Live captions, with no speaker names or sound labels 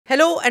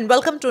Hello and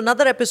welcome to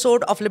another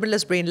episode of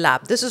Limitless Brain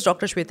Lab. This is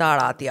Dr. Sweta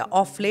Adatia.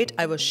 Of late,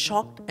 I was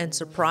shocked and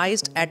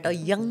surprised at my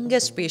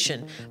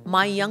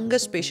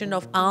youngest patient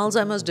of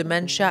Alzheimer's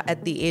dementia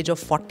at the age of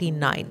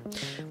 49.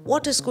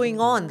 What is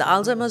going on? The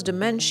Alzheimer's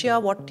dementia,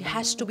 what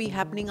has to be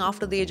happening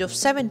after the age of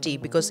 70?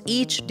 Because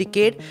each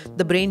decade,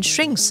 the brain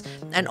shrinks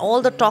and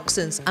all the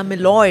toxins,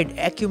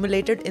 amyloid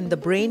accumulated in the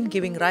brain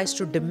giving rise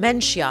to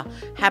dementia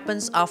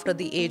happens after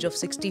the age of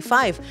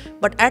 65.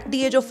 But at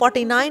the age of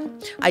 49,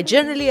 I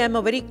generally am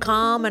a very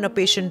calm and a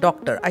patient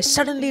doctor. I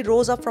suddenly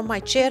rose up from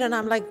my chair and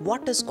I'm like,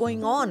 what is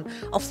going on?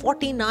 A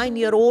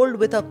 49-year-old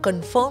with a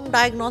confirmed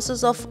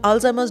diagnosis of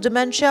Alzheimer's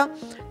dementia?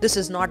 This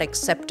is not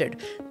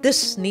accepted.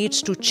 This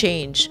needs to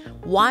change.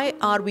 Why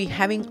are we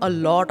having a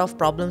lot of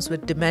problems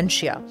with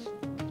dementia?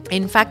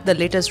 In fact, the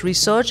latest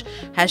research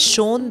has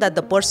shown that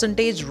the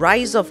percentage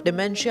rise of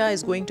dementia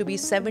is going to be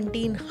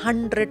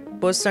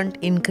 1700%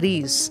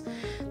 increase.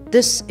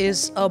 This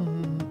is a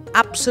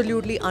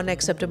absolutely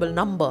unacceptable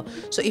number.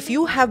 So if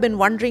you have been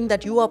wondering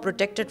that you are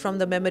protected from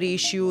the memory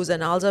issues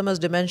and Alzheimer's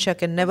dementia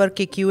can never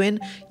kick you in,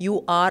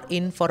 you are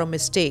in for a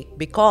mistake,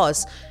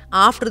 because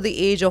after the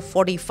age of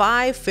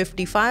 45,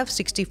 55,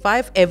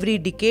 65, every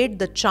decade,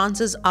 the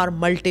chances are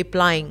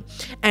multiplying.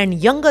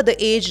 And younger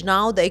the age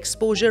now, the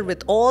exposure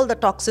with all the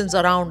toxins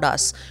around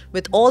us,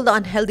 with all the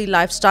unhealthy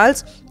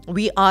lifestyles,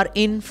 we are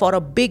in for a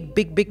big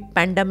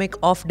pandemic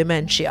of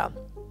dementia.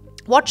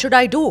 What should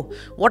I do?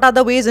 What are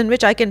the ways in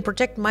which I can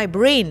protect my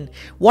brain?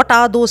 What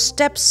are those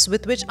steps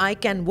with which I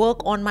can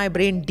work on my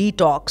brain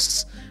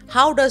detox?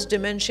 How does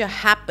dementia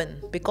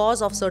happen?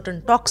 Because of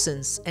certain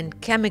toxins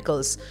and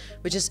chemicals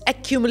which is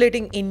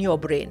accumulating in your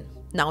brain.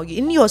 Now,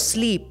 in your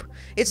sleep,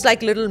 it's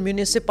like little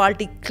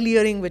municipality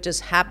clearing which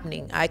is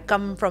happening. I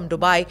come from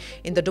Dubai.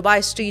 In the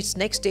Dubai streets,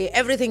 next day,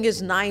 everything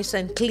is nice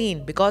and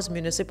clean because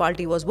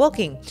municipality was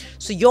working.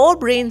 So your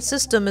brain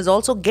system is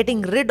also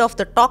getting rid of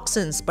the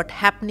toxins, but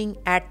happening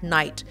at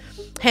night.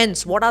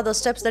 Hence, what are the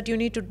steps that you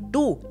need to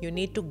do? You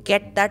need to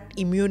get that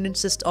immune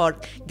system or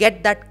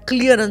get that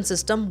clearance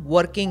system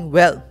working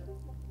well.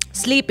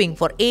 Sleeping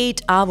for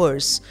 8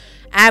 hours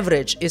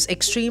average is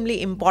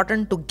extremely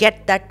important to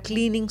get that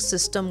cleaning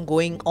system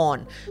going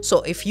on.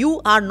 So if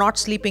you are not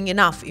sleeping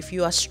enough, if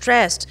you are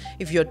stressed,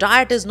 if your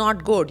diet is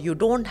not good, you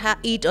don't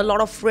eat a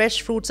lot of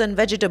fresh fruits and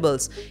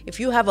vegetables, if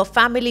you have a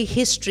family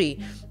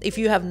history, if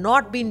you have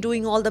not been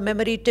doing all the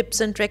memory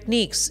tips and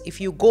techniques, if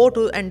you go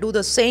to and do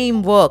the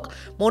same work,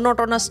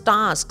 monotonous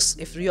tasks,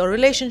 if your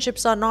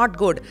relationships are not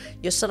good,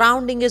 your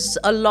surrounding is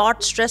a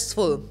lot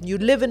stressful, you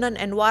live in an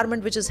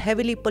environment which is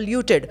heavily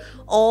polluted,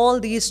 all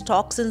these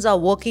toxins are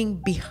working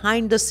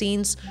behind the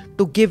scenes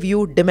to give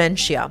you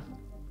dementia.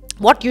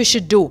 What you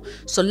should do?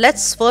 So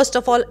let's first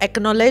of all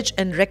acknowledge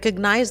and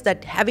recognize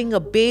that having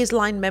a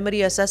baseline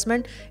memory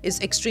assessment is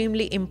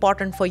extremely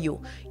important for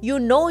you. You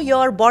know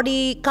your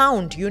body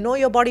count, you know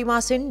your body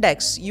mass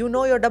index, you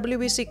know your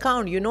WBC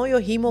count, you know your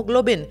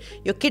hemoglobin,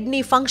 your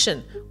kidney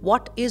function.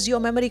 What is your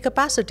memory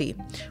capacity?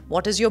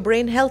 What is your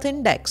brain health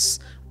index?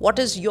 What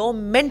is your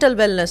mental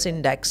wellness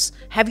index?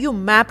 Have you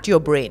mapped your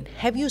brain?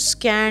 Have you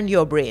scanned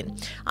your brain?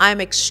 I am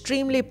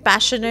extremely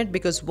passionate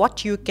because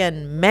what you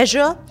can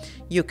measure,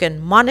 you can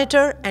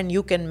monitor, and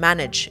you can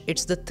manage.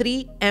 It's the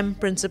 3M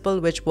principle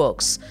which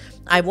works.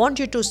 I want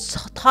you to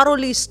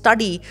thoroughly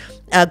study.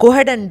 Go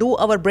ahead and do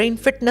our brain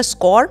fitness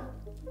score.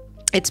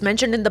 It's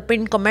mentioned in the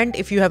pinned comment.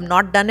 If you have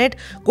not done it,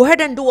 go ahead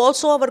and do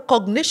also our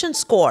cognition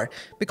score,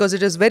 because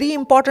it is very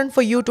important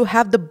for you to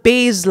have the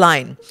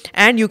baseline.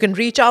 And you can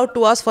reach out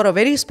to us for a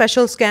very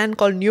special scan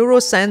called Neuro,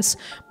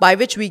 by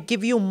which we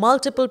give you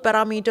multiple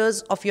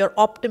parameters of your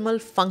optimal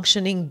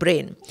functioning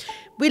brain.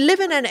 We live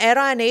in an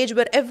era and age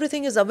where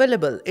everything is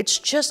available. It's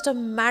just a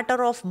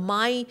matter of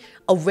my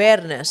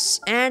awareness,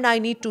 and I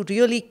need to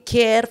really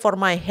care for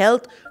my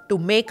health to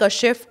make a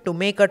shift, to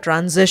make a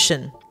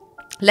transition.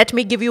 Let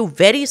me give you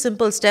very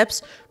simple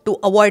steps to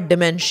avoid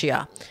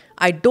dementia.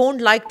 I don't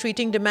like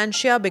treating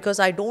dementia because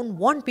I don't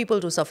want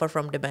people to suffer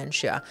from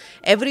dementia.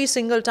 Every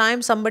single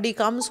time somebody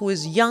comes who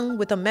is young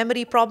with a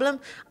memory problem,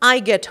 I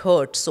get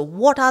hurt. So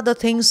what are the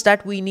things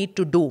that we need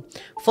to do?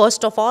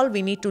 First of all,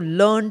 we need to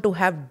learn to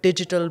have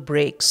digital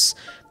breaks.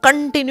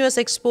 Continuous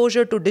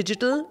exposure to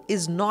digital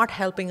is not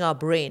helping our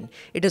brain.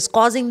 It is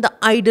causing the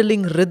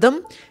idling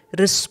rhythm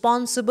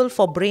responsible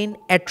for brain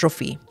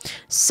atrophy.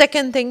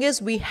 Second thing is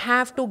we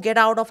have to get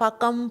out of our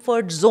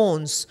comfort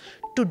zones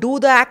to do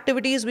the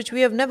activities which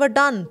we have never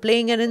done,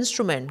 playing an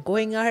instrument,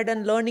 going ahead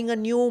and learning a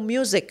new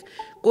music,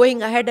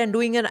 going ahead and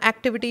doing an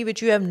activity which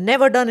you have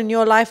never done in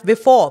your life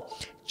before,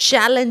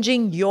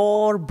 challenging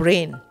your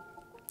brain.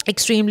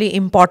 Extremely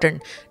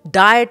important.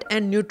 Diet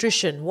and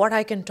nutrition, what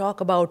I can talk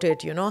about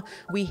it,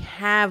 we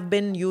have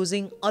been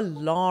using a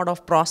lot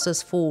of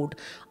processed food,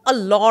 a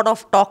lot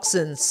of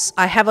toxins.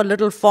 I have a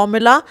little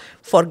formula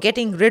for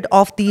getting rid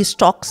of these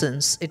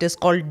toxins. It is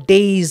called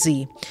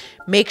DAISY.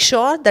 Make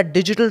sure that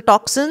digital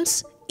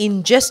toxins,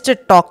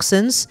 ingested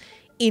toxins,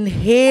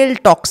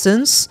 inhaled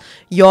toxins,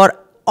 your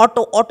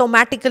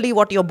automatically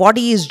what your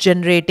body is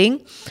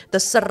generating, the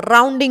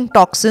surrounding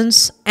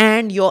toxins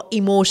and your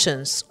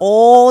emotions,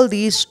 all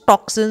these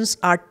toxins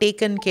are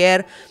taken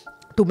care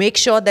to make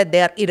sure that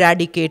they are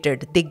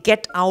eradicated, they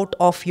get out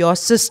of your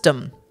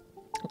system.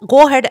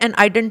 Go ahead and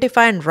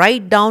identify and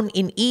write down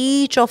in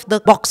each of the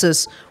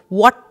boxes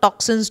what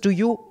toxins do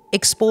you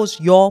expose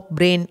your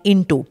brain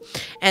into.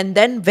 And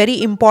then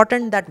very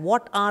important, that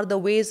what are the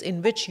ways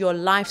in which your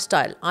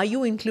lifestyle, are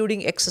you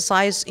including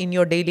exercise in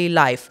your daily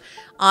life?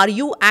 Are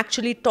you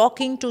actually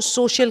talking to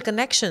social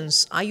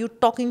connections? Are you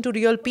talking to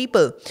real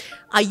people?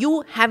 Are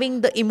you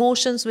having the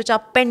emotions which are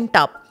pent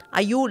up?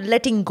 Are you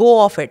letting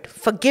go of it,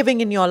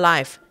 forgiving in your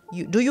life?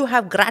 Do you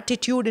have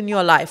gratitude in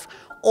your life?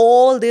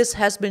 All this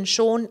has been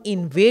shown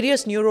in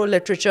various neuro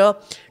literature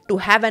to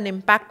have an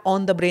impact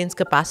on the brain's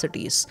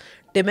capacities.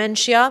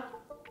 Dementia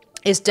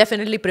is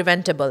definitely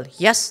preventable.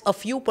 Yes, a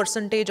few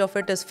percentage of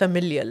it is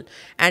familial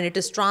and it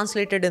is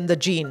translated in the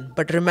gene.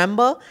 But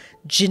remember,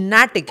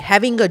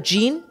 having a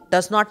gene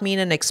does not mean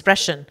an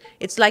expression.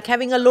 It's like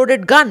having a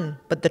loaded gun,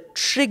 but the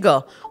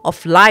trigger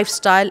of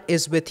lifestyle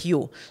is with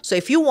you. So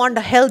if you want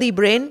a healthy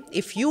brain,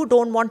 if you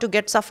don't want to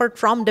get suffered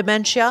from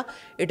dementia,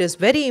 it is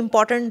very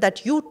important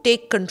that you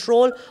take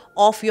control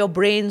of your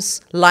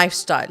brain's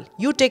lifestyle.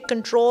 You take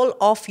control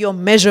of your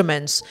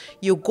measurements.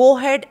 You go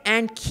ahead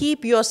and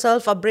keep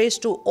yourself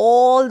abreast to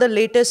all the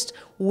latest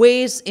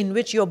ways in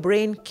which your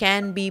brain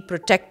can be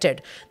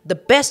protected. The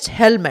best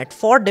helmet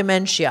for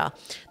dementia,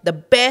 the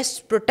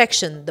best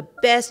protection, the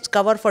best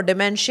cover for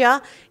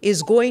dementia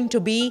is going to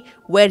be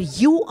where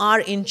you are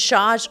in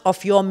charge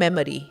of your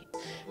memory.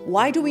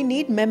 Why do we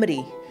need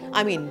memory?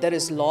 I mean, there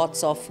is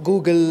lots of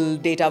Google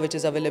data which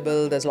is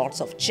available, there's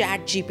lots of chat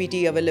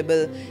GPT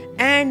available,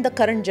 and the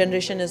current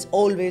generation is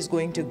always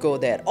going to go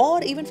there.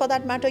 Or even for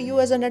that matter, you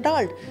as an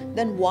adult,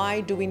 then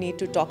why do we need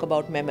to talk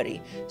about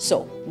memory?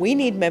 So we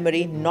need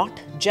memory not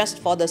just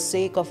for the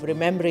sake of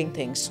remembering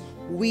things.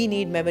 We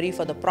need memory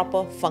for the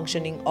proper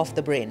functioning of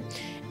the brain.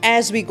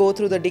 As we go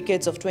through the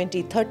decades of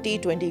 2030,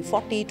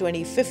 2040,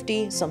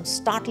 2050, some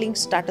startling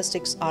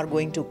statistics are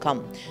going to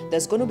come.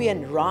 There's going to be a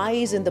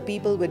rise in the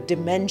people with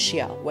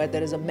dementia, where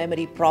there is a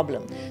memory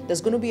problem.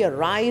 There's going to be a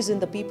rise in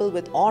the people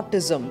with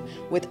autism,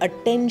 with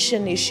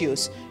attention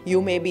issues.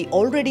 You may be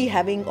already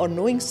having or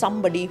knowing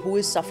somebody who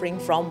is suffering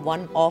from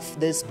one of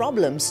these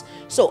problems.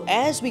 So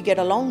as we get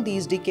along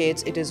these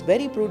decades, it is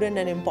very prudent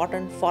and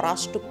important for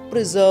us to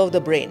preserve the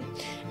brain.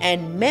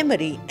 And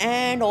memory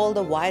and all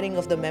the wiring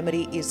of the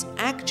memory is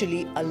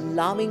actually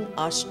allowing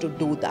us to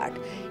do that.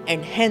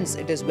 And hence,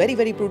 it is very,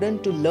 very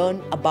prudent to learn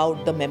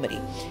about the memory.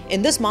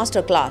 In this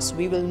masterclass,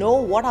 we will know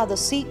what are the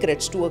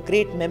secrets to a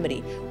great memory.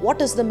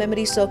 What is the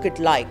memory circuit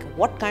like?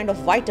 What kind of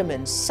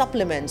vitamins,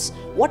 supplements,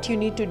 what you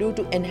need to do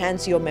to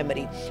enhance your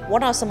memory?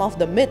 What are some of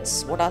the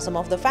myths? What are some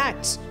of the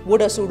facts?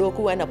 Would a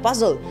Sudoku and a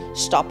puzzle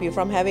stop you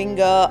from having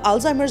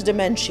Alzheimer's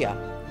dementia?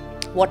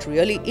 What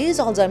really is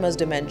Alzheimer's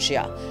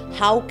dementia?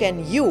 How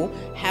can you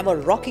have a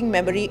rocking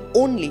memory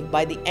only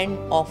by the end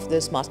of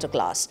this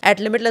masterclass? At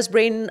Limitless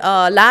Brain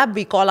Lab,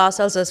 we call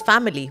ourselves as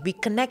family. We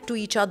connect to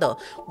each other.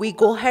 We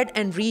go ahead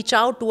and reach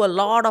out to a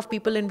lot of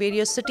people in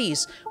various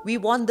cities. We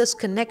want this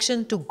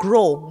connection to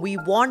grow. We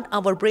want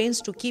our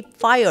brains to keep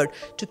fired,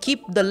 to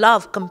keep the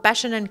love,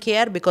 compassion, and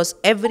care, because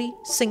every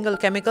single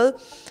chemical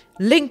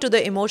linked to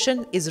the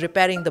emotion is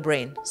repairing the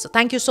brain. So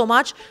thank you so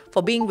much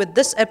for being with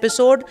this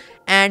episode,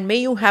 and may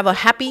you have a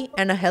happy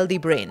and a healthy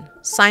brain.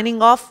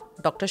 Signing off,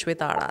 Dr.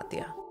 Sweta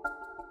Adatia.